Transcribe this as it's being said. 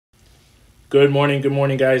Good morning,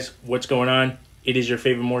 guys. What's going on? It is your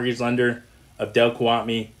favorite mortgage lender, Abdel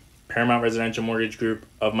Kawatmi, Paramount Residential Mortgage Group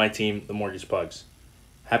of my team, the Mortgage Plugs.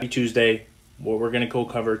 Happy Tuesday. What we're going to go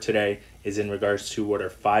cover today is in regards to what are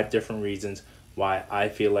 5 different reasons why I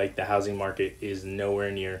feel like the housing market is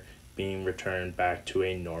nowhere near being returned back to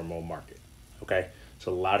a normal market. Okay,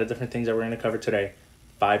 so a lot of different things that we're going to cover today.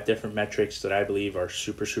 5 different metrics that I believe are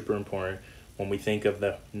super important when we think of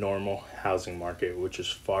the normal housing market, which is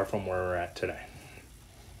far from where we're at today.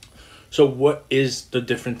 So what is the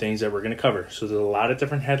different things that we're going to cover? So there's a lot of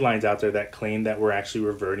different headlines out there that claim that we're actually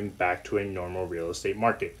reverting back to a normal real estate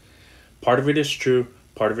market. Part of it is true,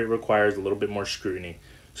 part of it requires a little bit more scrutiny.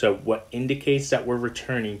 So what indicates that we're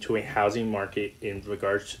returning to a housing market in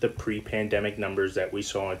regards to the pre-pandemic numbers that we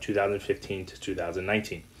saw in 2015 to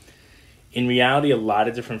 2019? In reality, a lot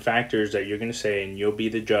of different factors that you're going to say, and you'll be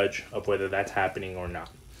the judge of whether that's happening or not.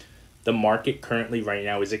 The market currently right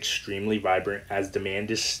now is extremely vibrant as demand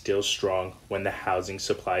is still strong when the housing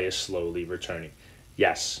supply is slowly returning.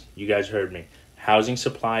 Yes, you guys heard me. Housing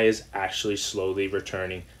supply is actually slowly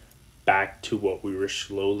returning back to what we were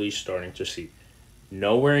slowly starting to see.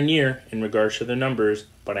 Nowhere near in regards to the numbers,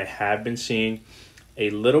 but I have been seeing a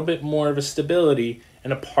little bit more of a stability,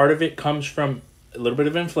 and a part of it comes from a little bit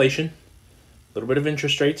of inflation, a little bit of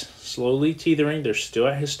interest rates slowly teetering. They're still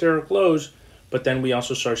at historic lows, but then we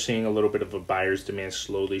also start seeing a little bit of a buyer's demand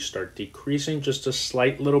slowly start decreasing just a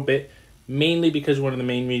slight little bit, mainly because one of the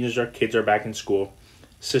main reasons our kids are back in school.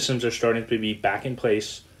 Systems are starting to be back in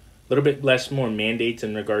place, a little bit less more mandates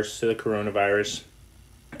in regards to the coronavirus.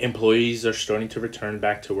 Employees are starting to return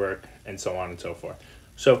back to work, and so on and so forth.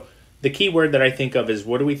 So the key word that I think of is,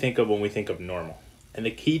 what do we think of when we think of normal? And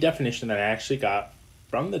the key definition that I actually got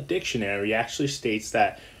from the dictionary actually states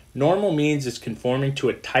that normal means it's conforming to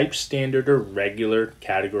a type, standard, or regular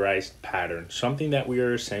categorized pattern, something that we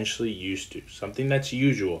are essentially used to, something that's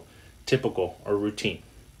usual, typical, or routine.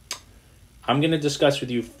 I'm going to discuss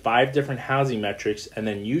with you 5 different housing metrics, and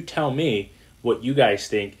then you tell me what you guys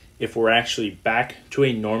think, if we're actually back to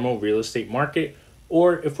a normal real estate market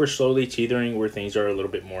or if we're slowly teetering where things are a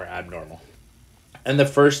little bit more abnormal. And the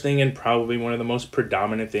first thing, and probably one of the most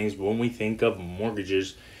predominant things when we think of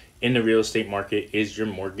mortgages in the real estate market, is your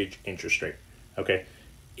mortgage interest rate. Okay,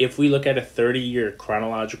 if we look at a 30-year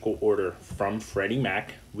chronological order from Freddie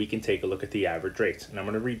Mac, we can take a look at the average rates, and I'm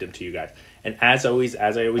going to read them to you guys. And as I always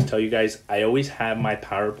tell you guys, I always have my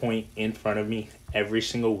PowerPoint in front of me every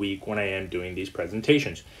single week when I am doing these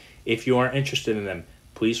presentations. If you are interested in them,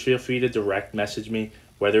 please feel free to direct message me,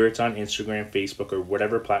 whether it's on Instagram, Facebook, or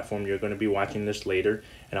whatever platform you're going to be watching this later,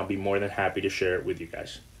 and I'll be more than happy to share it with you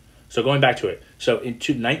guys. So going back to it, so in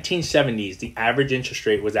 1970s, the average interest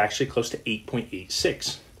rate was actually close to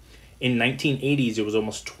 8.86. In 1980s, it was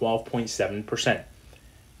almost 12.7%.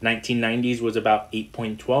 1990s was about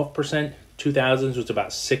 8.12%. 2000s was about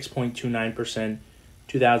 6.29%.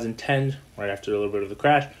 2010, right after a little bit of the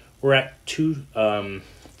crash, we're at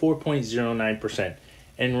 4.09%.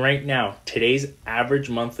 And right now, today's average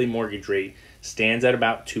monthly mortgage rate stands at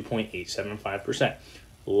about 2.875%.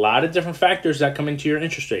 A lot of different factors that come into your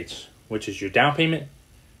interest rates, which is your down payment,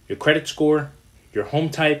 your credit score, your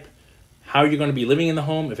home type, how you're going to be living in the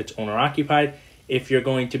home, if it's owner occupied, if you're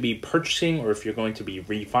going to be purchasing or if you're going to be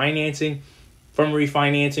refinancing. From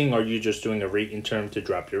refinancing, are you just doing a rate in term to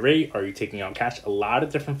drop your rate? Are you taking out cash? A lot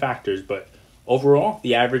of different factors, but overall,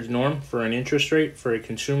 the average norm for an interest rate for a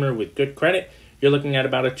consumer with good credit, you're looking at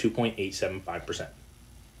about a 2.875%,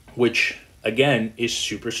 which again is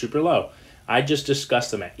super low. I just discussed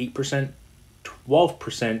them at 8%,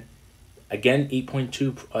 12%, again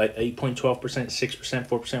 8.12%, 6%,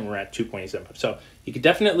 4%, we're at 2.85. So you can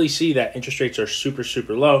definitely see that interest rates are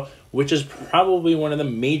super low, which is probably one of the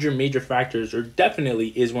major factors, or definitely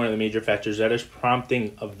is one of the major factors that is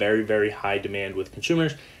prompting a very high demand with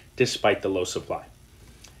consumers despite the low supply.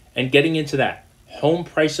 And getting into that, home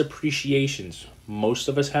price appreciations. Most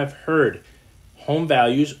of us have heard home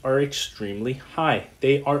values are extremely high.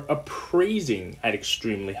 They are appraising at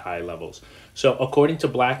extremely high levels. So according to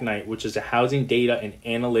Black Knight, which is a housing data and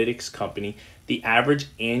analytics company, the average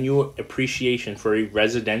annual appreciation for a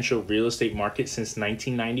residential real estate market since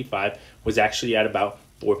 1995 was actually at about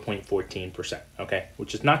 4.14%, okay?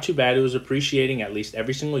 Which is not too bad. It was appreciating at least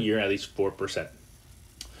every single year, at least 4%.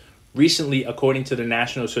 Recently, according to the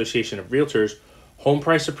National Association of Realtors, home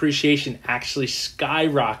price appreciation actually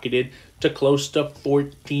skyrocketed to close to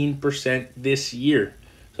 14% this year.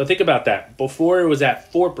 So think about that. Before it was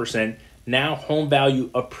at 4%, now home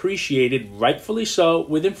value appreciated, rightfully so,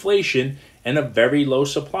 with inflation and a very low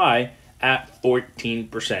supply at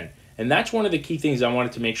 14%. And that's one of the key things I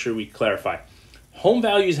wanted to make sure we clarify. home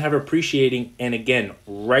values have appreciating, and again,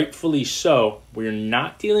 rightfully so. We're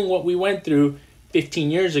not dealing what we went through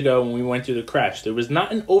 15 years ago when we went through the crash. There was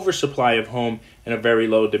not an oversupply of home and a very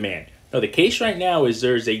low demand. No, the case right now is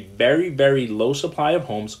there's a very, very low supply of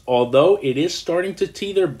homes, although it is starting to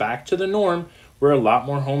teeter back to the norm where a lot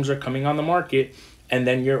more homes are coming on the market. And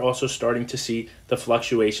then you're also starting to see the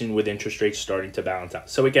fluctuation with interest rates starting to balance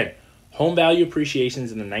out. So again, home value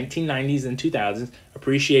appreciations in the 1990s and 2000s,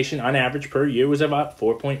 appreciation on average per year was about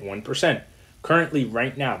 4.1%. Currently,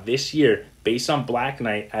 right now, this year, based on Black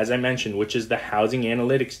Knight, as I mentioned, which is the housing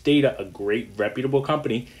analytics data, a great reputable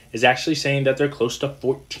company, is actually saying that they're close to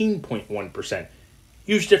 14.1%.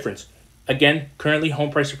 Huge difference. Again, currently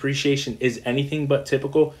home price appreciation is anything but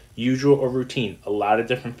typical, usual, or routine. A lot of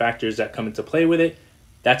different factors that come into play with it.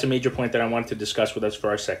 That's a major point that I wanted to discuss with us for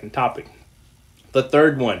our second topic. The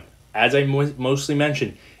third one, as I mostly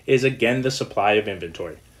mentioned, is again the supply of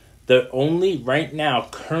inventory. The only right now,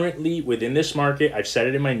 currently within this market, I've said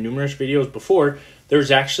it in my numerous videos before,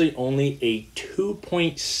 there's actually only a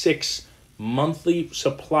 2.6 monthly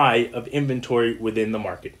supply of inventory within the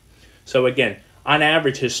market. So again, on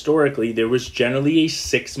average, historically, there was generally a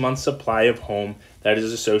 6-month supply of home that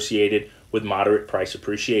is associated with moderate price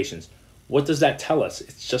appreciations. What does that tell us?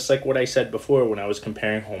 It's just like what I said before when I was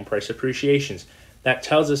comparing home price appreciations. That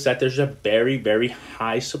tells us that there's a very, very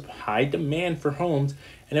high demand for homes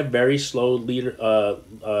and a very slow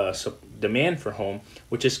demand for home,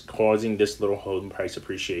 which is causing this little home price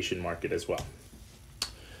appreciation market as well.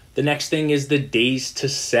 The next thing is the days to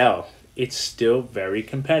sell. It's still very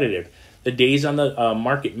competitive. The days on the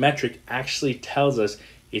market metric actually tells us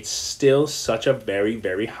it's still such a very,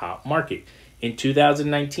 very hot market. In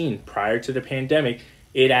 2019, prior to the pandemic,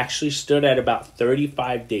 it actually stood at about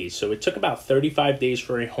 35 days. So it took about 35 days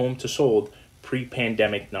for a home to sold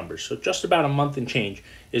pre-pandemic numbers. So just about a month and change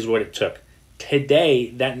is what it took.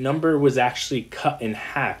 Today, that number was actually cut in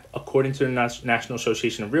half, according to the National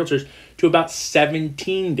Association of Realtors, to about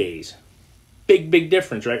 17 days. Big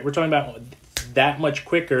difference, right? We're talking about that much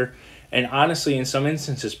quicker, and honestly, in some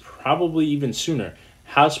instances, probably even sooner.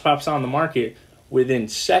 House pops on the market within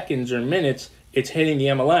seconds or minutes, it's hitting the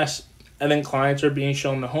MLS, and then clients are being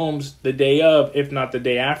shown the homes the day of, if not the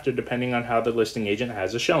day after, depending on how the listing agent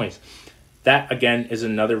has the showings. That, again, is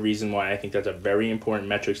another reason why I think that's a very important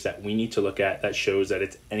metrics that we need to look at that shows that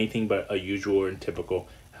it's anything but a usual and typical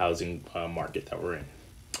housing market that we're in.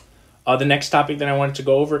 The next topic that I wanted to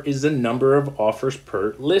go over is the number of offers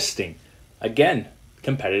per listing. Again,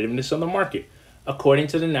 competitiveness on the market. According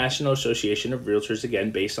to the National Association of Realtors, again,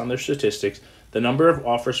 based on their statistics, the number of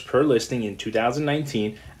offers per listing in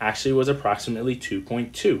 2019 actually was approximately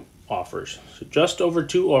 2.2 offers. So just over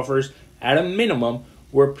 2 offers at a minimum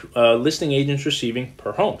were listing agents receiving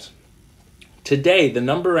per homes. Today, the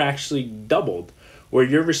number actually doubled, where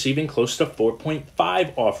you're receiving close to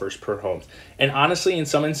 4.5 offers per home. And honestly, in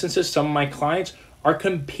some instances, some of my clients are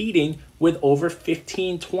competing with over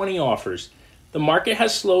 15, 20 offers. The market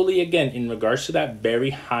has slowly, again, in regards to that very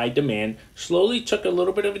high demand, slowly took a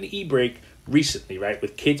little bit of an e-break recently, right?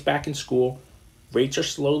 With kids back in school, rates are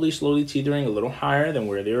slowly teetering a little higher than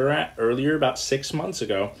where they were at earlier, about 6 months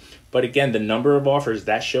ago. But again, the number of offers,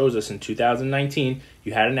 that shows us in 2019,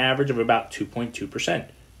 you had an average of about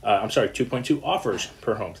 2.2 offers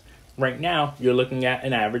per home. Right now, you're looking at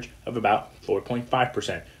an average of about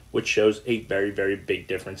 4.5%, which shows a very, very big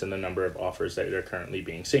difference in the number of offers that are currently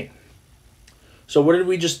being seen. So what did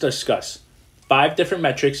we just discuss? 5 different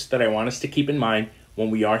metrics that I want us to keep in mind when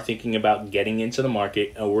we are thinking about getting into the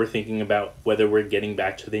market, or we're thinking about whether we're getting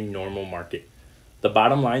back to the normal market. The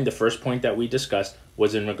bottom line, the first point that we discussed,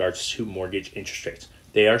 was in regards to mortgage interest rates.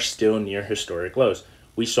 They are still near historic lows.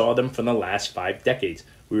 We saw them from the last 5 decades.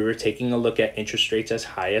 We were taking a look at interest rates as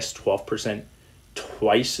high as 12%.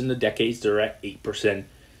 Twice in the decades, they're at 8%,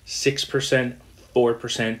 6%,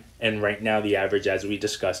 4%, and right now the average, as we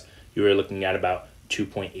discussed, you are looking at about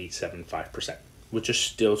 2.875%, which is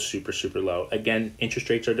still super low. Again, interest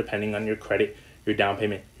rates are depending on your credit, your down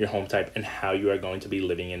payment, your home type, and how you are going to be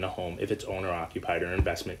living in the home. If it's owner-occupied or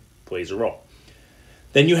investment, plays a role.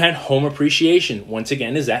 Then you had home appreciation. Once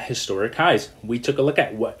again, is at historic highs. We took a look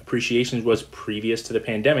at what appreciation was previous to the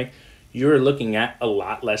pandemic. You're looking at a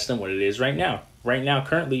lot less than what it is right now. Right now,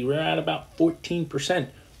 currently, we're at about 14%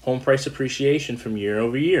 home price appreciation from year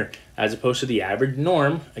over year, as opposed to the average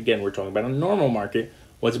norm, again, we're talking about a normal market,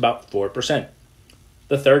 was about 4%.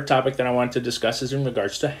 The third topic that I wanted to discuss is in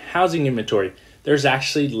regards to housing inventory. There's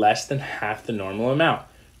actually less than half the normal amount.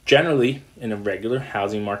 Generally, in a regular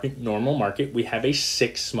housing market, normal market, we have a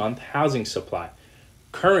 6-month housing supply.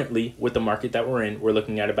 Currently, with the market that we're in, we're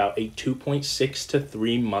looking at about a 2.6 to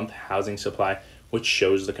 3 month housing supply, which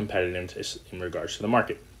shows the competitiveness in regards to the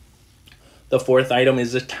market. The fourth item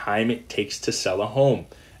is the time it takes to sell a home.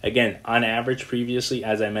 Again, on average previously,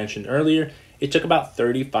 as I mentioned earlier, it took about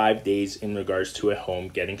 35 days in regards to a home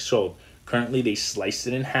getting sold. Currently, they sliced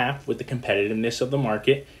it in half with the competitiveness of the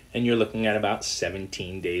market, and you're looking at about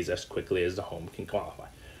 17 days as quickly as the home can qualify.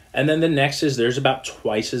 And then the next is there's about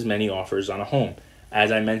twice as many offers on a home.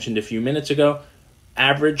 As I mentioned a few minutes ago,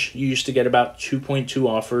 average, you used to get about 2.2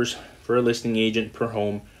 offers for a listing agent per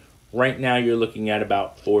home. Right now, you're looking at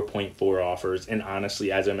about 4.4 offers. And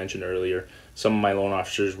honestly, as I mentioned earlier, some of my loan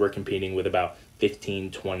officers were competing with about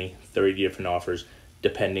 15, 20, 30 different offers,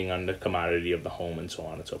 depending on the commodity of the home and so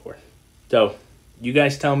on and so forth. So you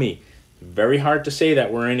guys tell me. Very hard to say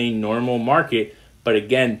that we're in a normal market, but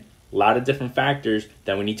again, a lot of different factors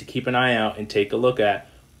that we need to keep an eye out and take a look at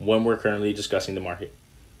when we're currently discussing the market.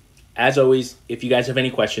 As always, if you guys have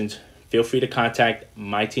any questions, feel free to contact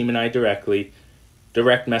my team and I directly.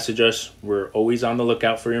 Direct message us. We're always on the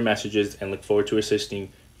lookout for your messages and look forward to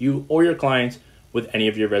assisting you or your clients with any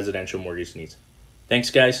of your residential mortgage needs. Thanks,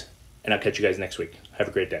 guys, and I'll catch you guys next week. Have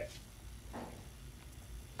a great day.